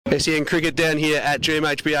SEN cricket down here at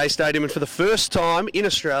GMHBA Stadium, and for the first time in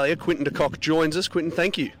Australia, Quinton to Kock joins us. Quinton,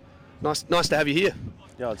 thank you. Nice to have you here.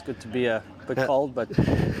 Yeah, it's good to be a bit cold, but...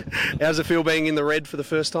 How's it feel being in the red for the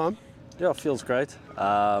first time? Yeah, it feels great.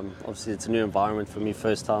 Obviously, it's a new environment for me,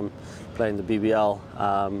 first time playing the BBL.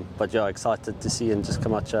 But yeah, excited to see and just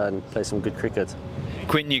come out here and play some good cricket.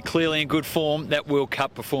 Quinton, you're clearly in good form. That World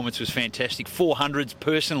Cup performance was fantastic. 400s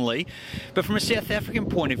personally. But from a South African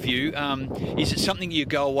point of view, is it something you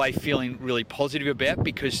go away feeling really positive about?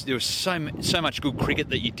 Because there was so much good cricket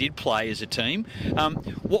that you did play as a team.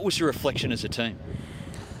 What was the reflection as a team?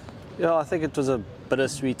 Yeah, I think it was a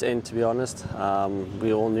bittersweet end, to be honest.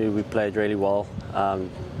 We all knew we played really well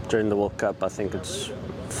during the World Cup. I think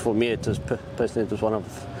for me, it was personally, it was one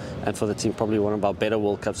of, and for the team, probably one of our better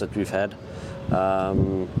World Cups that we've had. I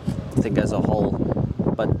think as a whole,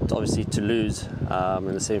 but obviously to lose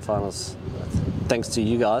in the semi-finals, thanks to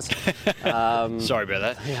you guys. Sorry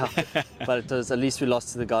about that. Yeah, but it was, at least we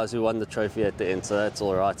lost to the guys who won the trophy at the end, so that's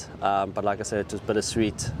all right. But like I said, it was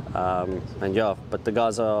bittersweet, and yeah, but the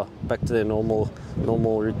guys are back to their normal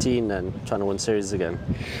routine and trying to win series again.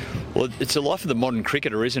 Well, it's the life of the modern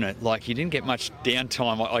cricketer, isn't it? Like, you didn't get much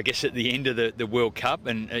downtime, I guess, at the end of the World Cup,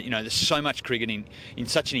 and there's so much cricket in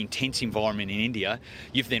such an intense environment in India.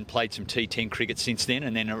 You've then played some T10 cricket since then,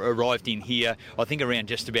 and then arrived in here, I think, around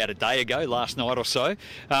just about a day ago, last night or so.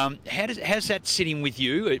 How's that sitting with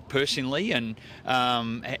you personally, and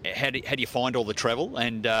how do you find all the travel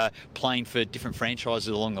and playing for different franchises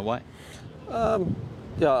along the way?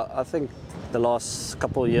 Yeah, I think the last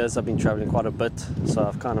couple of years I've been travelling quite a bit, so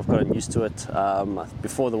I've kind of gotten used to it.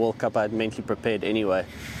 Before the World Cup I had mentally prepared anyway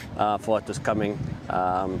for what was coming,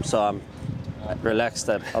 so I'm relaxed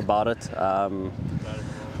about it. I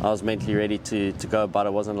was mentally ready to go, but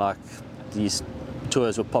it wasn't like these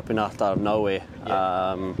tours were popping out of nowhere.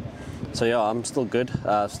 So yeah, I'm still good,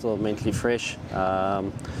 still mentally fresh.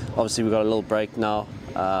 Obviously we've got a little break now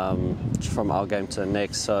from our game to the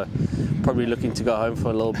next, so probably looking to go home for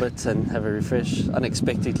a little bit and have a refresh.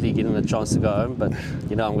 Unexpectedly getting a chance to go home, but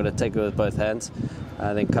I'm going to take it with both hands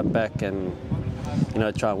and then come back and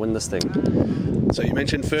try and win this thing. So you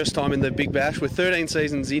mentioned first time in the Big Bash. We're 13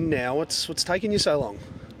 seasons in now. What's taken you so long?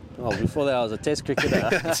 Well, before that I was a test cricketer.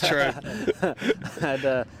 That's true.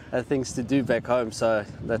 had things to do back home, so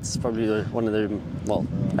that's probably one of the, well,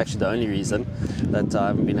 actually the only reason that I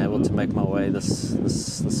haven't been able to make my way this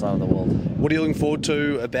side of the world. What are you looking forward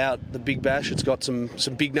to about the Big Bash? It's got some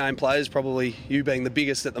big name players, probably you being the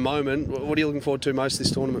biggest at the moment. What are you looking forward to most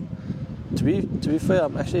this tournament? To be fair,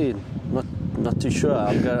 I'm actually not too sure.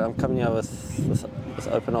 I'm coming here with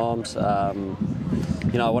open arms.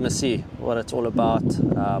 I want to see what it's all about.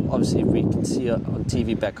 Obviously, we can see it on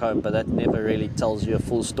TV back home, but that never really tells you a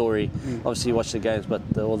full story. Obviously, you watch the games, but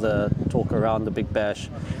all the talk around the Big Bash,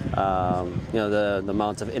 the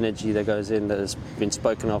amount of energy that goes in that has been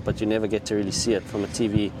spoken of, but you never get to really see it from a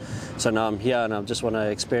TV. So now I'm here and I just want to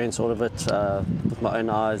experience all of it with my own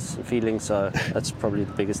eyes, feeling. So that's probably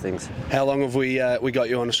the biggest things. How long have we got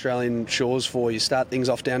you on Australian shores for? You start things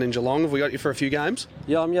off down in Geelong. Have we got you for a few games?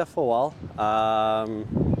 Yeah, I'm here for a while.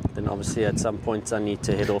 Then obviously at some point I need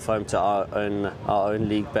to head off home to our own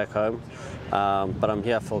league back home. But I'm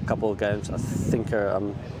here for a couple of games. I think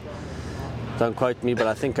don't quote me, but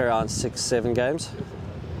I think around 6-7 games,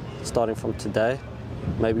 starting from today,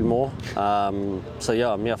 maybe more. So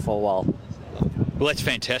yeah, I'm here for a while. Well, that's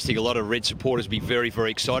fantastic. A lot of Red supporters will be very,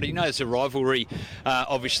 very excited. There's a rivalry,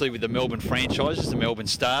 obviously, with the Melbourne franchises, the Melbourne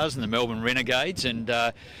Stars and the Melbourne Renegades. And,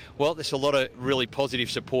 there's a lot of really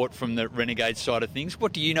positive support from the Renegades side of things.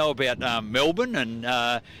 What do you know about Melbourne and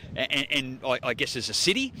I guess as a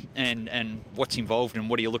city and what's involved, and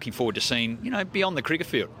what are you looking forward to seeing, beyond the cricket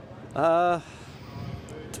field? To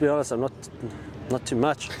be honest, I'm not too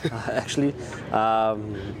much, actually.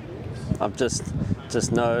 I've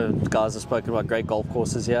just know guys have spoken about great golf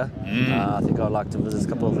courses here. I think I'd like to visit a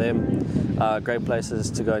couple of them. Great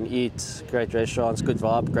places to go and eat, great restaurants, great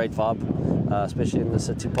vibe, especially in the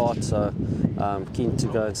city part. So keen to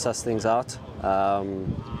go and suss things out.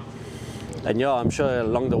 And yeah, I'm sure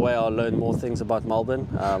along the way I'll learn more things about Melbourne.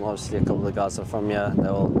 Obviously, a couple of the guys are from here.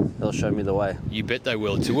 They'll show me the way. You bet they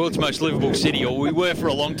will. It's the world's most livable city, or we were for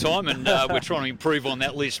a long time, and we're trying to improve on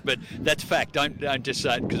that list. But that's fact. Don't just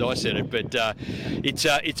say it because I said it. But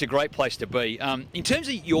it's a great place to be. In terms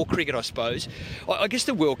of your cricket, I suppose, I guess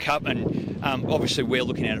the World Cup, and obviously we're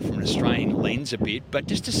looking at it from an Australian lens a bit, but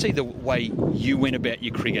just to see the way you went about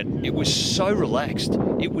your cricket, it was so relaxed.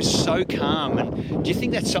 It was so calm. And do you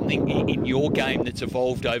think that's something in your game that's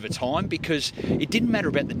evolved over time? Because it didn't matter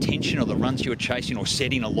about the tension or the runs you were chasing or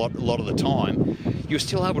setting a lot of the time. you were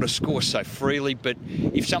still able to score so freely, but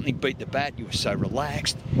if something beat the bat, you were so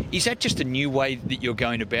relaxed. Is that just a new way that you're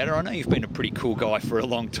going about it? I know you've been a pretty cool guy for a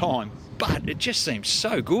long time, but it just seems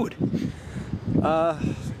so good. Well,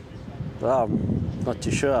 I'm not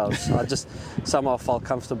too sure. I just somehow felt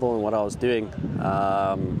comfortable in what I was doing.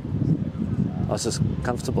 I was just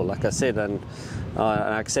comfortable, like I said, and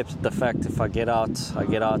I accepted the fact if I get out, I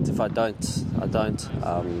get out. If I don't, I don't.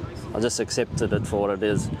 I just accepted it for what it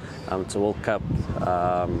is. It's a World Cup.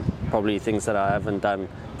 Probably things that I haven't done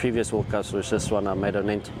previous World Cups was just one I made a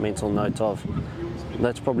mental note of.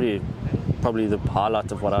 That's probably the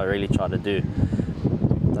highlight of what I really try to do.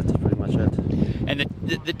 That's pretty much it. And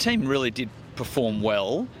the team really did perform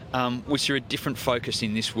well. Was there a different focus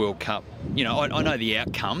in this World Cup? You know, I know the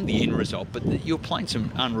outcome, the end result, but you're playing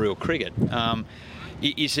some unreal cricket. What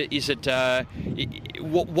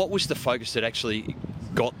was the focus that actually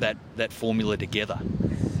got that formula together?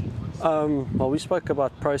 Well, we spoke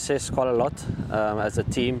about process quite a lot as a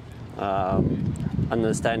team,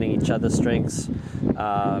 understanding each other's strengths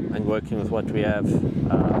and working with what we have.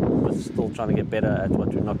 We're still trying to get better at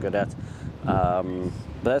what we're not good at.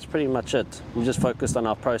 But that's pretty much it. We just focused on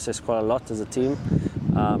our process quite a lot as a team,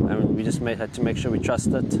 and we just had to make sure we trust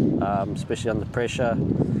it, especially under pressure,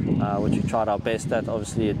 which we tried our best at.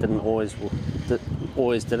 Obviously, it didn't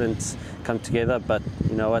always didn't come together, but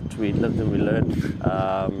you know what? We lived and we learned.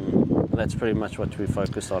 That's pretty much what we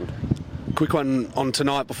focused on. Quick one on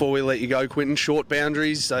tonight before we let you go, Quinton. Short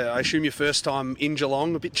boundaries. I assume your first time in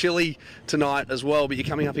Geelong. A bit chilly tonight as well, but you're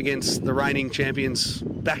coming up against the reigning champions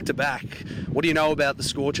back to back. What do you know about the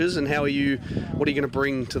Scorchers, and what are you going to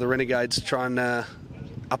bring to the Renegades to try and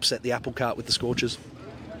upset the apple cart with the Scorchers?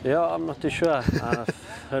 Yeah, I'm not too sure. I've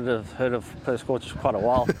heard of Perth Scorchers quite a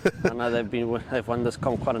while. I know they've won this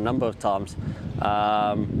comp quite a number of times.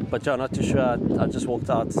 But yeah, not too sure. I just walked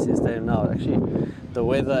out to see the stadium now. Actually, the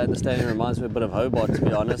weather at the stadium reminds me a bit of Hobart, to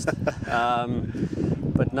be honest.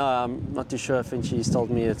 But no, I'm not too sure. Finchie's told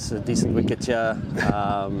me it's a decent wicket here.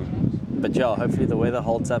 But yeah, hopefully the weather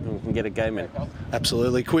holds up and we can get a game in.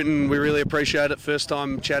 Absolutely. Quinton, we really appreciate it. First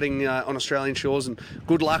time chatting on Australian shores, and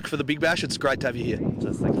good luck for the Big Bash. It's great to have you here.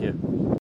 Just thank you.